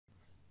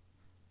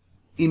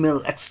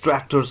email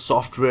extractor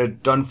software,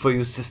 done for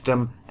you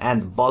system,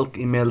 and bulk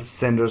email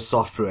sender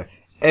software.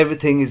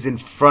 Everything is in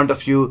front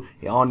of you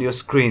on your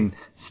screen.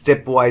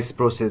 Stepwise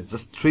process,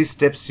 just 3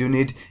 steps you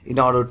need in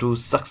order to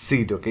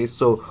succeed. Okay,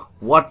 so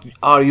what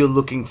are you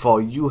looking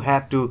for? You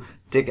have to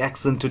take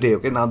action today.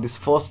 Okay, now this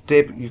first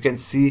step, you can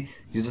see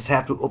you just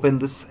have to open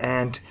this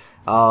and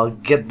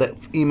get the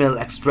email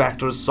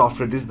extractor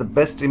software. This is the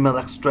best email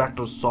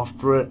extractor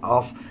software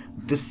of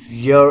this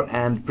year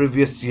and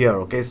previous year.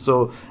 Okay,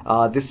 so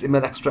this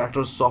email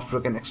extractor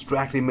software can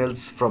extract emails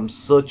from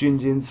search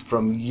engines,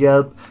 from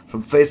Yelp,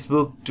 from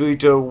Facebook,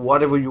 Twitter,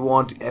 whatever you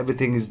want.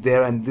 Everything is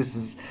there, and this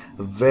is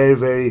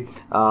very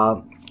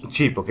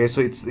cheap. Okay,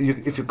 so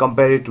if you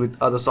compare it with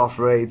other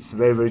software, it's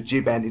very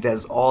cheap, and it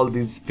has all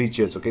these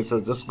features. Okay,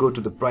 so just go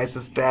to the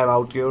prices tab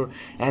out here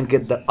and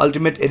get the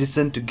ultimate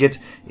edition to get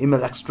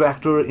email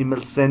extractor,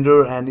 email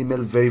sender, and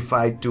email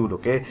verified tool.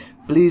 Okay,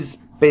 please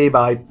pay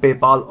by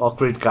PayPal or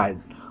credit card.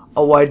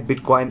 Avoid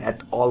Bitcoin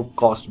at all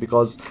cost,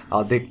 because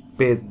they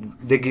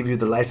give you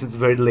the license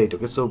very late.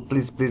 Okay, so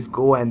please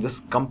go and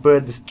just compare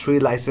these 3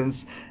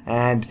 license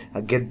and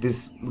get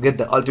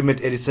the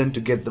ultimate edition to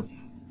get the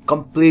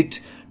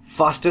complete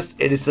fastest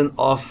edition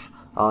of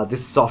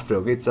this software.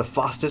 Okay, it's a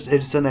fastest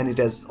edition and it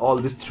has all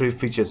these 3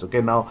 features.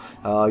 Okay, now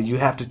you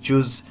have to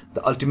choose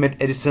the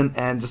ultimate edition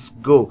and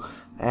just go.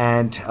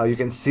 And you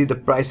can see the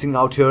pricing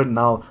out here.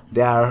 Now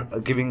they are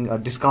giving a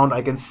discount,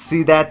 I can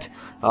see that,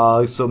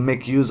 so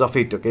make use of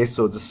it. Okay,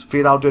 so just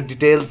fill out your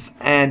details,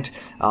 and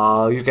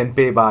you can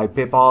pay by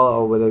PayPal,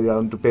 or whether you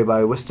want to pay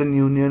by Western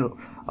Union,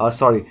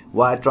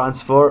 wire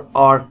transfer,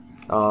 or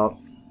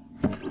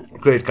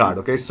credit card.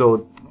 Okay,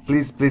 so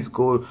please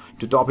go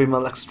to Top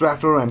Email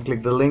Extractor and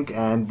click the link,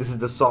 and this is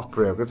the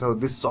software. Okay, so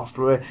this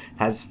software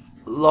has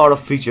a lot of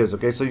features.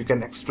 Okay, so you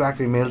can extract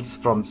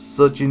emails from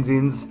search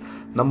engines.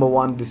 Number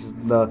one, this is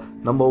the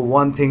number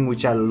one thing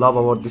which I love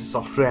about this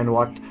software, and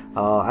what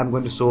I'm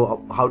going to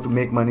show how to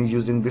make money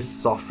using this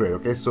software.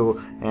 Okay,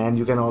 so, and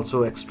you can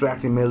also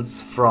extract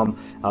emails from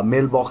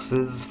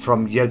mailboxes,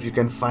 from Yelp. You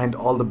can find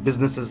all the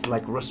businesses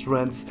like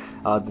restaurants,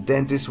 the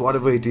dentist,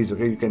 whatever it is.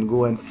 Okay, you can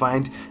go and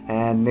find.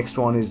 And next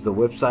one is the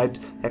website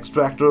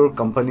extractor,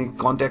 company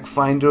contact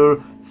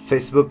finder,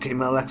 Facebook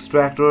email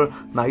extractor.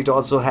 Now it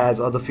also has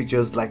other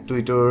features like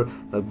Twitter,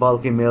 the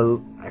bulk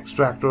email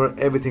extractor,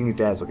 everything it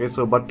has. Okay,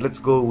 so but let's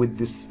go with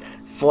this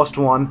first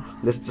one.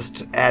 Let's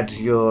just add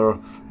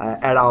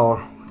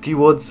our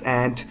keywords,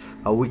 and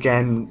we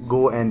can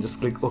go and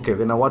just click OK.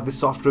 Okay, now what this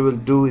software will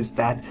do is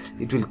that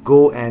it will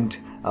go and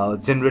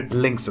generate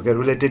links, okay,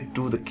 related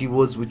to the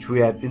keywords which we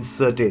have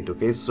inserted.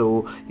 Okay,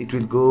 so it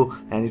will go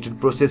and it will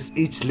process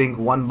each link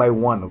one by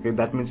one. Okay,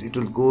 that means it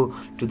will go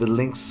to the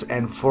links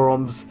and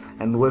forums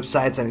and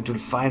websites, and it will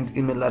find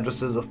email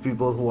addresses of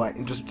people who are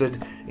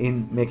interested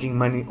in making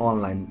money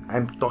online.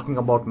 I'm talking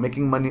about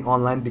making money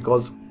online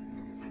because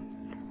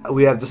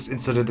we have just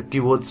inserted the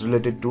keywords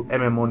related to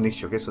MMO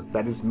niche. Okay, so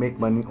that is make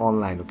money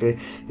online. Okay,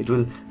 it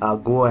will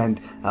go and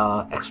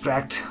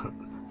extract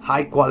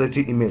high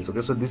quality emails.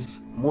 Okay, so this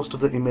most of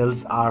the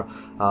emails are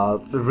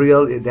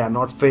real, they are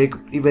not fake.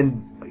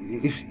 Even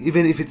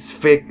if it's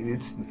fake,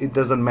 it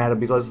doesn't matter,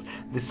 because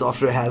this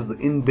software has the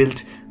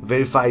inbuilt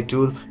verify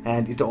tool,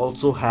 and it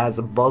also has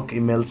a bulk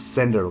email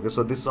sender. Okay,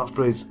 so this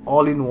software is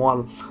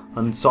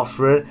all-in-one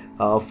software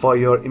for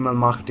your email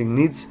marketing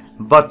needs.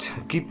 But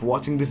keep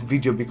watching this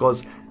video,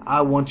 because I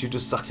want you to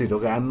succeed.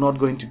 Okay, I'm not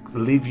going to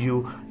leave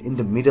you in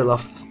the middle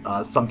of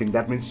something.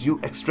 That means you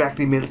extract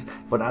emails,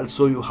 but I'll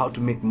show you how to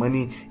make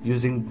money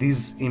using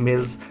these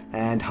emails,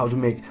 and how to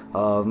make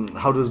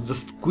how to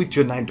just quit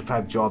your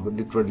 9-to-5 job,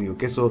 literally.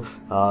 Okay, so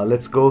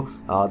let's go.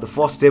 The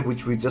first step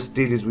which we just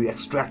did is we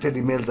extracted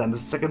emails, and the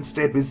second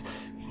step is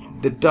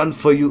the done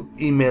for you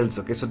emails.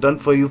 Okay, so done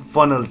for you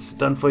funnels,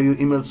 done for you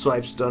email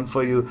swipes, done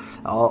for you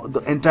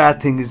the entire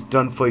thing is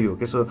done for you.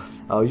 Okay, so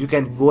you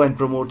can go and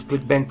promote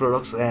ClickBank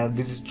products and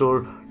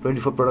Digistore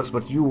 24 products,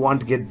 but you want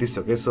to get this.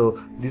 Okay, so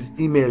these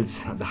emails,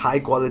 the high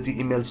quality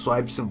email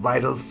swipes,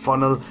 viral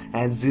funnel,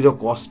 and zero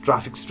cost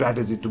traffic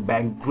strategy to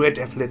bank great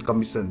affiliate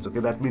commissions. Okay,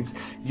 that means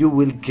you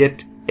will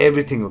get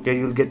everything. Okay,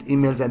 you'll get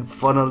emails and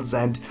funnels,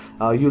 and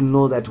you'll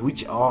know that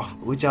which are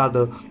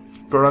the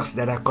products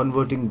that are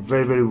converting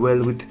very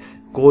well with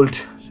cold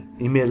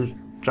email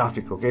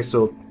traffic. Okay,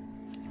 so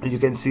you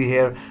can see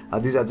here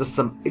these are just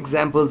some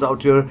examples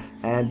out here,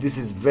 and this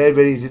is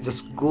very easy.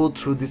 Just go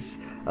through this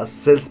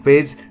sales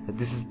page.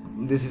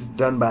 This is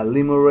done by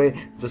Limore.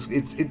 Just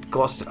it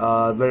costs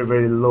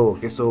very low.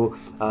 Okay, so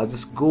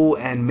just go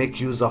and make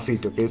use of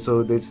it. Okay,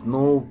 so there's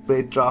no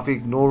paid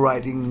traffic, no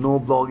writing, no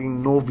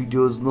blogging, no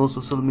videos, no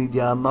social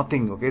media,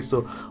 nothing. Okay,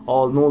 so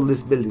no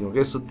list building.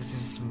 Okay, so this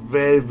is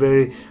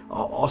very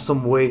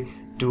awesome way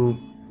to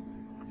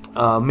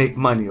make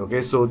money.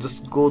 Okay, so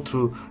just go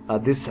through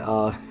this.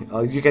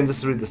 You can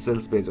just read the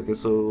sales page. Okay,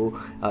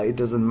 so it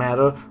doesn't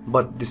matter,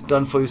 but this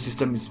done for you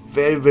system is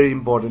very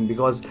important,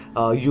 because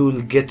you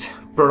will get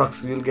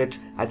products. You'll get,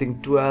 I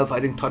think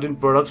 13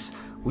 products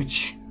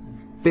which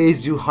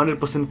pays you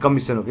 100%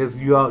 commission. Okay,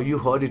 you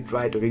heard it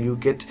right. Okay, you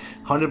get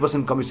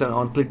 100% commission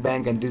on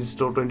ClickBank and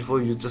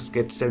Digistore24. You just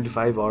get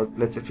 75 or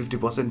let's say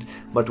 50%.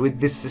 But with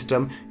this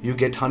system, you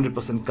get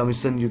 100%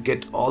 commission. You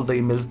get all the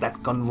emails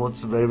that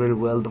converts very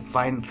well, the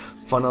fine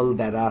funnel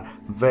that are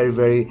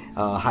very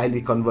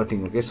highly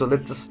converting. Okay, so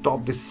let's just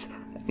stop this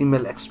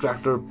email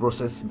extractor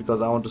process because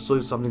I want to show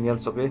you something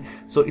else. Okay,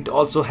 so it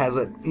also has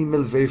an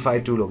email verify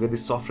tool. Okay,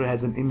 this software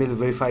has an email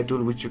verify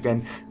tool which you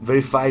can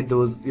verify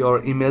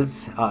your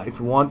emails if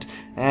you want.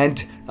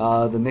 And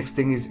the next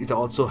thing is it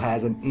also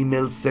has an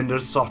email sender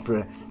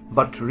software.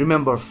 But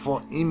remember,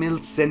 for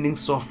email sending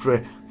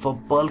software, for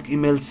bulk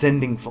email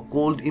sending, for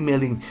cold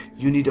emailing,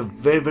 you need a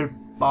very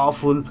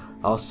powerful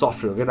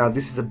software. Okay, now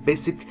this is a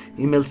basic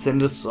email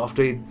sender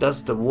software. It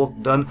does the work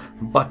done,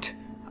 but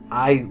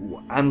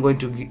I'm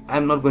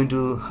not going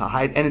to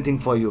hide anything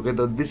for you. Okay,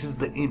 this is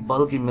the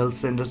bulk email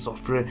sender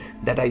software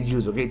that I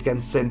use. Okay, it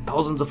can send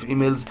thousands of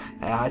emails.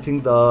 I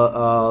think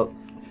the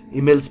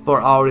emails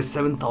per hour is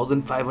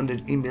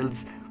 7,500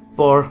 emails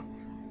per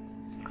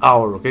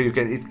hour. Okay,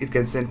 it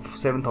can send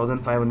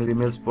 7,500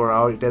 emails per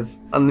hour. It has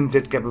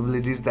unlimited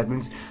capabilities. That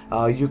means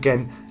you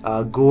can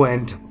go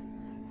and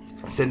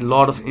send a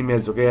lot of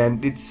emails. Okay,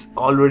 and it's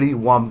already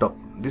warmed up.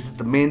 This is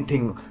the main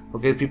thing.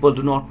 Okay, people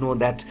do not know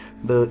that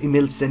the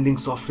email sending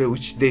software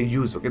which they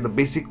use, okay, the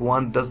basic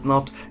one does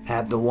not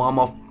have the warmed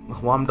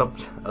up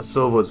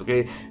servers.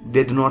 Okay,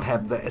 they do not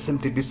have the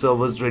SMTP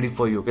servers ready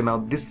for you. Okay,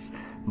 now this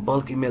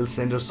bulk email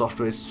sender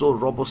software is so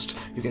robust.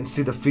 You can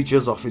see the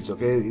features of it.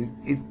 Okay,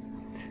 it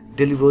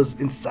delivers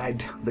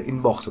inside the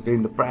inbox. Okay,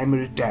 in the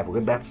primary tab.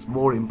 Okay, that's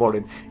more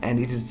important, and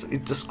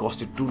it just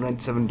costs you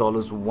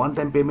 $297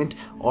 one-time payment.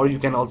 Or you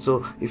can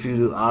also, if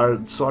you are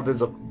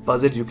shortage of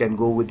budget, you can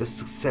go with the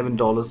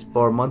 $7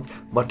 per month,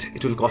 but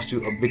it will cost you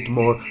a bit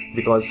more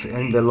because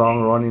in the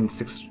long run, in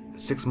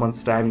six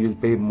months time, you'll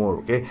pay more.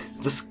 Okay,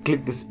 just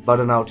click this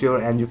button out here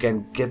and you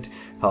can get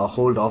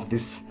hold of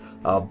this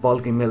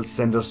bulk email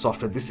sender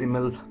software. This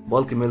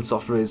bulk email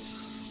software is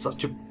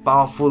such a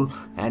powerful,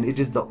 and it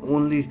is the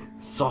only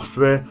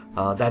software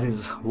that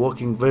is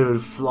working very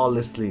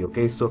flawlessly.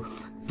 Okay, so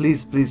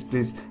please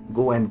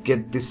go and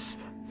get this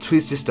 3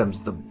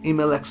 systems: the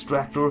email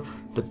extractor,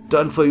 the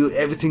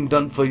everything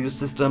done for you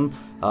system,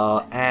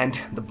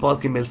 and the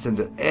bulk email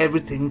sender.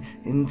 Everything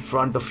in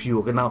front of you.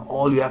 Okay, now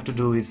all you have to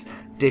do is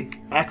take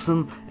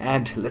action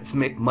and let's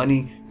make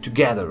money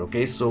together.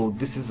 Okay, so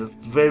this is a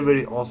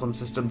very awesome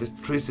system. This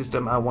 3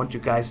 system, I want you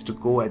guys to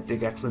go and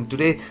take action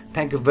today.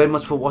 Thank you very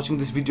much for watching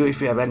this video.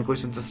 If you have any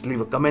questions, just leave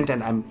a comment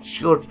and I'm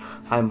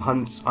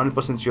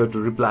 100% sure to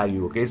reply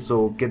you. Okay,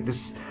 so get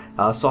this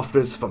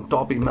software from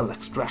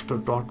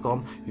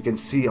topemailextractor.com. you can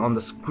see on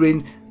the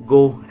screen.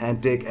 Go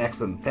and take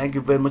action. Thank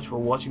you very much for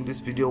watching this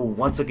video.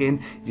 Once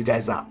again, you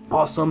guys are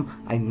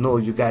awesome. I know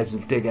you guys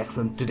will take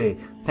action today.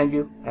 Thank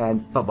you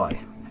and bye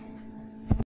bye.